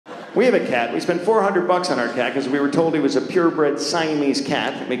We have a cat. We spent $400 on our cat because we were told he was a purebred Siamese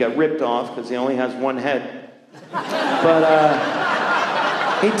cat. And we got ripped off because he only has one head. But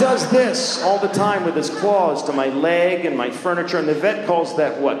he does this all the time with his claws to my leg and my furniture. And the vet calls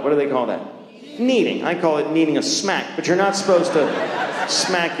that what? What do they call that? Kneading. I call it kneading a smack. But you're not supposed to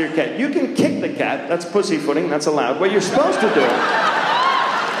smack your cat. You can kick the cat. That's pussyfooting. That's allowed. What you're supposed to do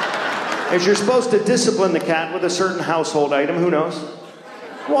is you're supposed to discipline the cat with a certain household item. Who knows?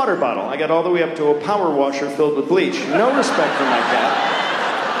 Water bottle. I got all the way up to a power washer filled with bleach. No respect for my cat.